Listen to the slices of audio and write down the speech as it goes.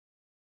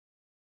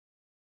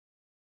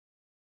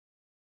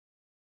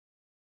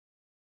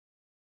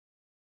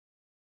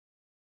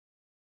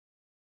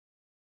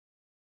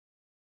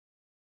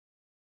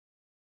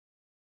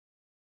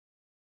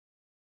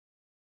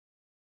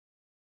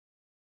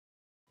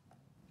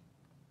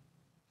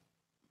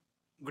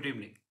Good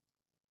evening.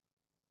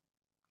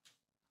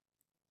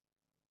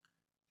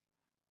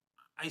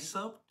 I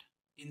served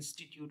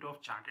Institute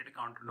of Chartered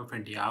Accountant of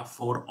India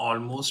for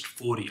almost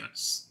 4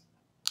 years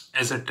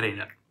as a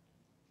trainer,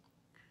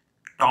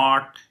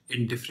 taught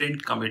in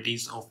different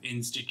committees of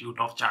Institute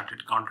of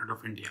Chartered Accountant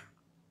of India,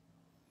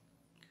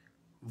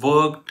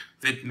 worked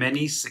with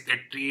many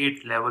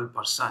secretariat level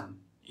person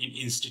in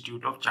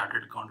Institute of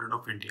Chartered Accountant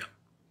of India.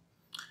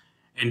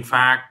 In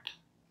fact,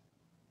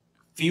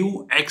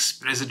 few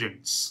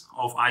ex-presidents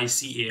of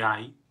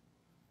ICAI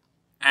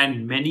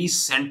and many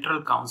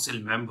Central Council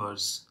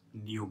members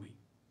knew me.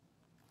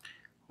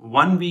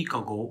 1 week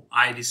ago,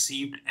 I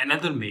received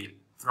another mail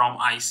from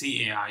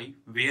ICAI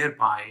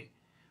whereby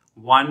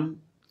one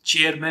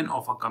chairman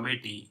of a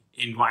committee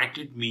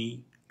invited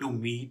me to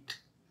meet,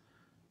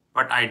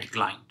 but I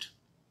declined.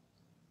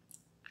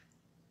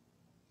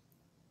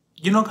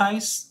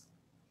 Guys,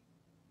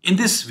 in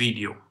this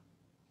video,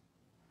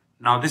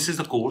 now this is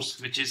the course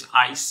which is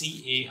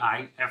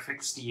ICAI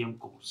FXTM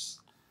course,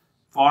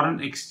 Foreign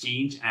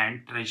Exchange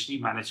and Treasury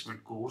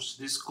Management course.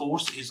 This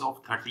course is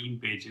of 13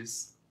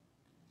 pages.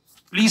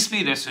 Please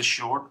be rest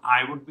assured,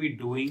 I would be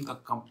doing the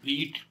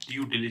complete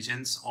due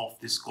diligence of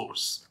this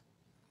course.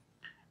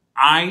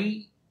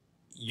 I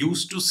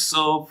used to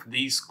serve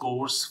this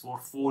course for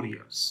 4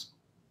 years.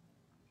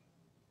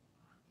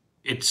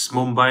 It's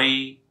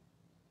Mumbai,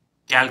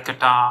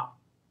 Calcutta,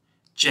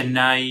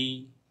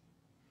 Chennai,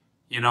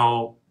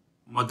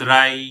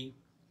 Madurai,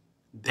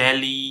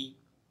 Delhi,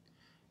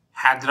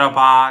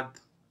 Hyderabad,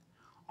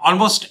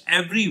 almost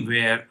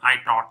everywhere I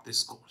taught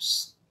this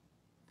course.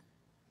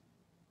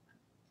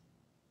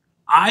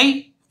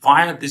 I,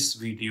 via this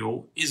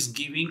video, is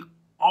giving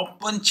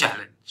open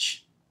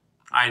challenge.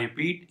 I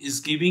repeat, is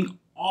giving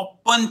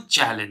open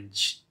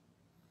challenge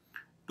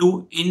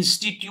to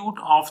Institute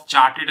of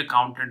Chartered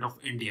Accountant of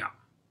India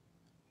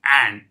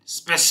and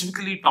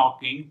specifically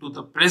talking to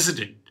the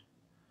President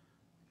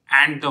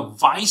and the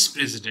Vice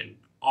President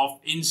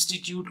of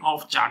Institute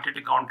of Chartered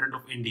Accountant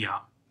of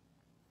India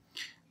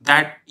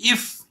that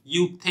if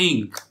you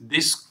think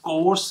this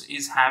course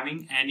is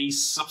having any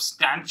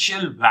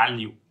substantial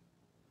value,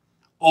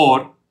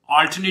 or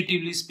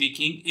alternatively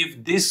speaking,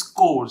 if this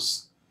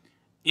course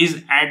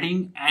is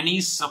adding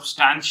any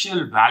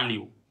substantial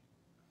value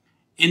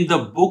in the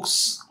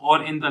books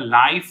or in the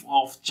life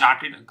of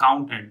chartered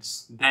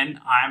accountants, then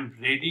I am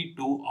ready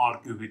to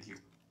argue with you.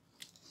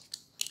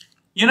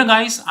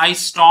 Guys, I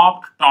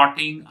stopped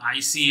taughting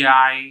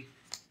ICAI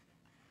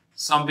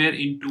somewhere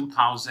in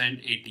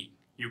 2018,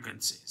 you can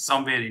say,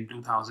 somewhere in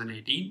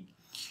 2018.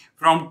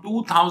 From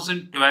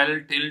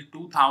 2012 till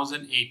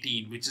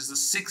 2018, which is a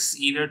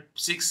six-year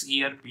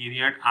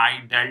period,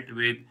 I dealt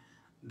with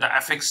the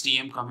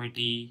FXTM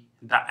committee,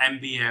 the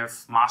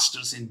MBF,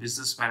 Masters in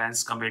Business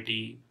Finance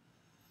committee,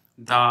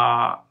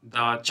 the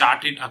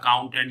Chartered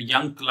Accountant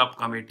Young Club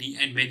committee,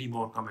 and many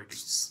more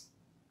committees.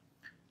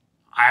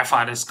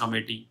 IFRS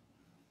committee.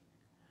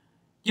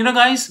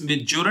 Guys,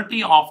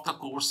 majority of the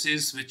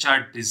courses which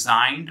are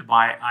designed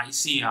by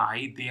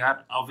ICAI, they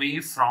are away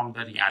from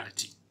the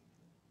reality.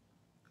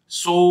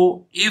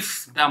 So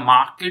if the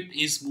market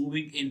is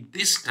moving in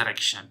this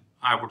direction,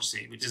 I would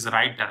say, which is the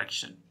right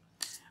direction,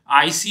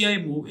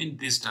 ICAI move in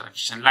this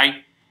direction.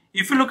 Like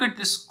if you look at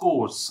this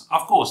course,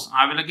 of course,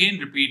 I will again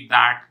repeat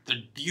that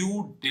the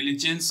due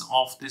diligence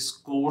of this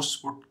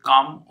course would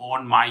come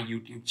on my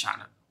YouTube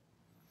channel.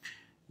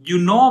 You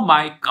know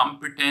my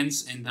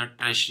competence in the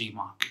treasury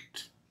market.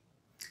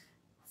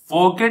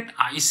 Forget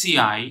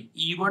ICAI,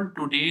 even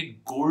today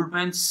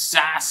Goldman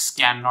Sachs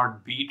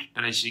cannot beat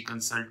treasury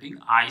consulting.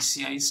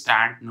 ICAI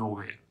stand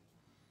nowhere.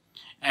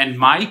 And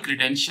my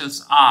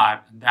credentials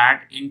are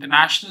that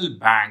international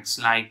banks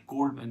like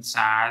Goldman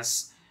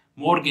Sachs,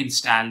 Morgan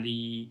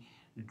Stanley,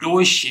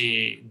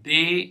 Deutsche,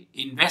 they,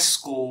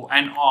 Invesco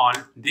and all,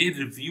 they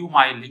review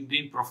my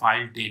LinkedIn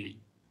profile daily.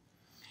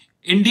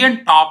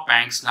 Indian top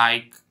banks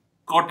like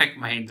Kotak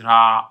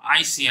Mahindra,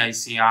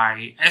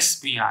 ICICI,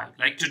 SBI,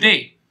 like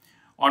today,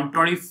 on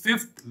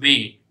 25th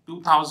May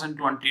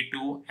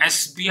 2022,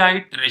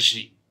 SBI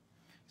Treasury,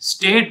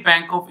 State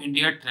Bank of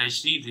India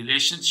Treasury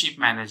Relationship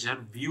Manager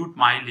viewed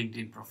my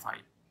LinkedIn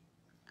profile.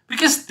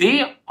 Because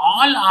they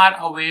all are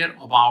aware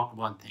about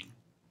one thing,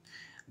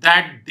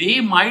 that they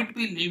might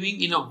be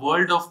living in a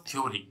world of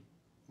theory,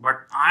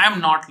 but I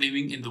am not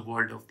living in the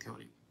world of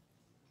theory.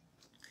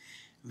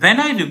 When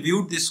I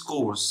reviewed this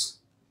course,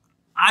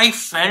 I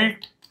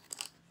felt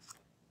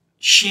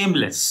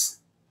shameless.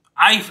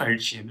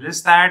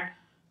 That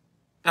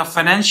the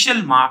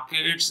financial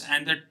markets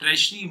and the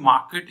treasury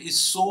market is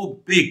so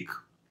big,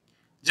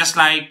 just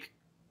like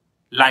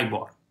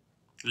LIBOR,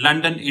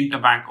 London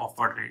Interbank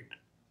Offered Rate.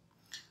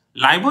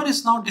 LIBOR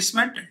is now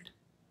dismantled.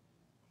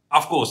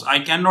 Of course, I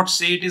cannot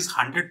say it is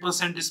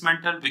 100%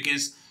 dismantled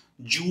because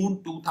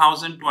June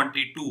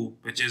 2022,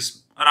 which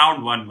is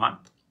around 1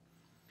 month,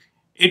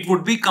 it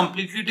would be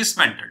completely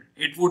dismantled.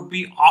 It would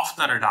be off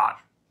the radar.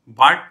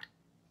 But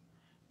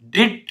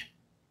did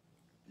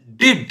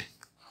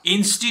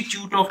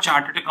Institute of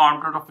Chartered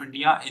Accountant of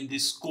India in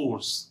this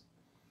course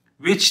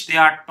which they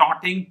are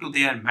taught to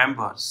their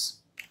members?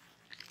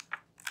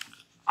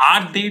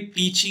 Are they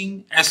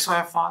teaching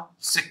SOFR,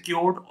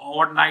 secured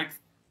overnight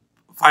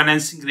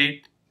financing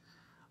rate?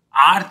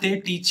 Are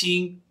they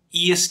teaching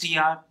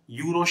ESTR,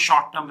 Euro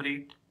short-term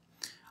rate?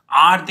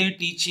 Are they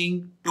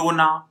teaching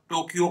TONA,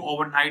 Tokyo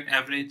overnight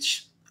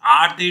average?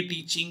 Are they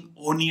teaching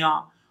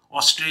ONIA,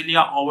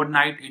 Australia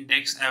overnight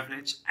index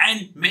average?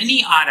 And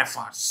many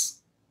RFRs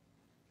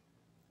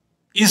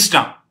is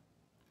done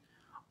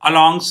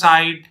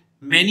alongside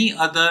many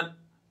other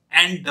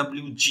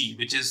NWG,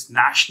 which is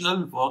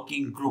National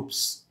Working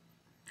Groups,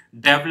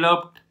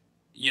 developed,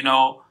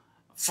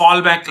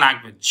 fallback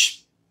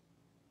language.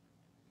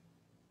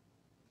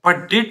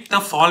 But did the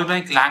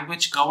fallback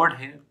language covered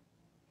here?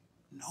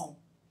 No.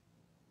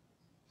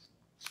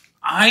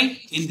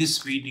 In this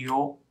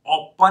video,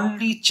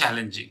 openly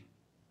challenging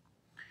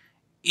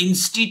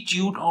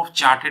Institute of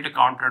Chartered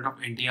Accountant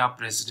of India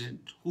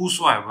President,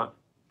 whosoever,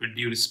 with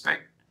due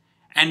respect,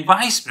 and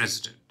Vice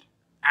President,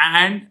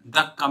 and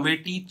the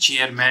committee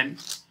chairman,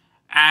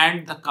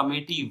 and the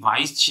committee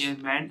vice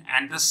chairman,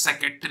 and the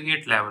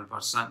secretariat level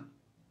person,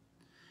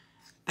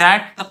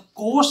 that the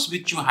course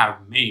which you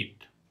have made,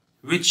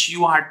 which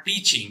you are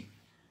teaching,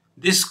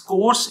 this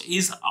course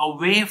is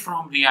away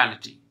from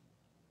reality.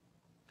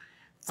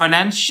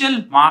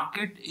 Financial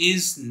market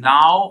is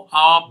now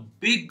a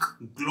big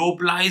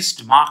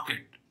globalized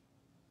market.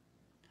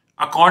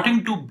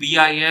 According to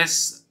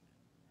BIS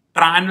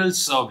triennial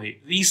survey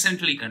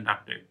recently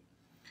conducted,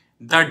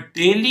 the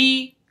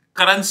daily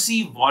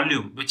currency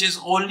volume, which is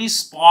only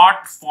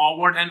spot,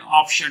 forward and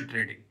option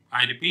trading,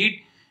 I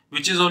repeat,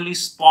 which is only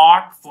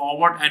spot,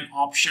 forward and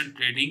option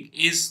trading,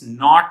 is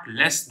not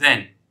less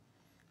than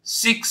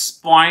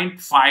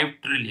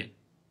 6.5 trillion.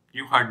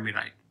 You heard me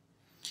right.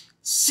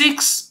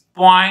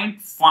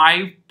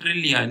 6.5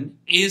 trillion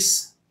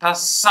is the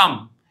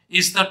sum,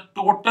 is the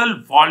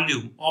total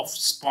volume of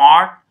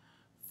spot,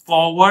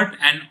 forward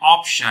and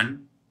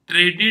option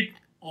traded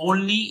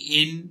only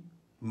in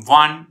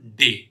one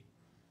day.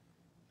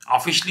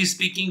 Officially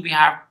speaking, we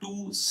have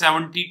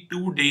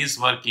 272 days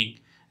working.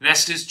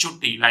 Rest is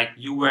chutti, like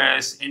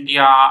US,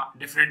 India,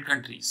 different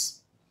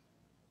countries.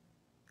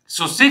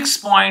 So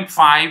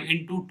 6.5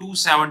 into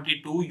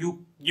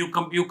 272, you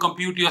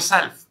compute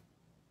yourself.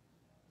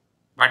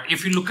 But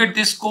if you look at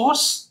this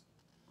course,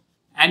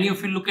 and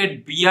if you look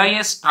at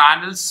BIS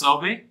triennial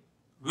survey,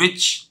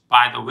 which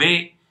by the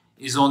way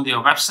is on their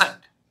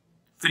website,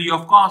 free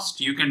of cost,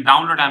 you can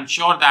download. I'm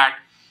sure that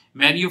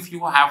many of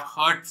you have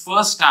heard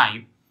first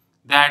time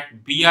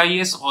that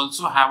BIS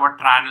also have a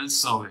triennial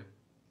survey.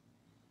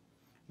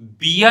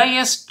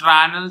 BIS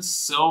triennial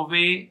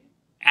survey,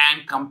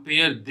 and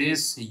compare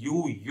this,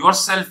 you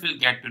yourself will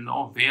get to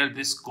know where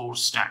this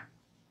course stands.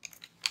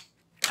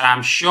 And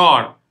I'm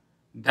sure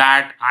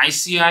that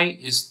ICAI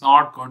is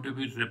not going to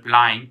be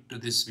replying to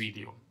this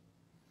video,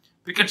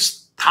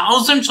 because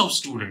thousands of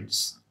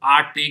students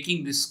are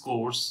taking this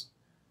course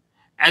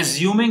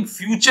assuming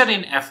future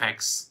in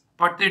FX,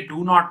 but they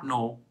do not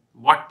know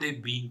what they're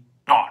being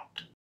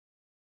taught.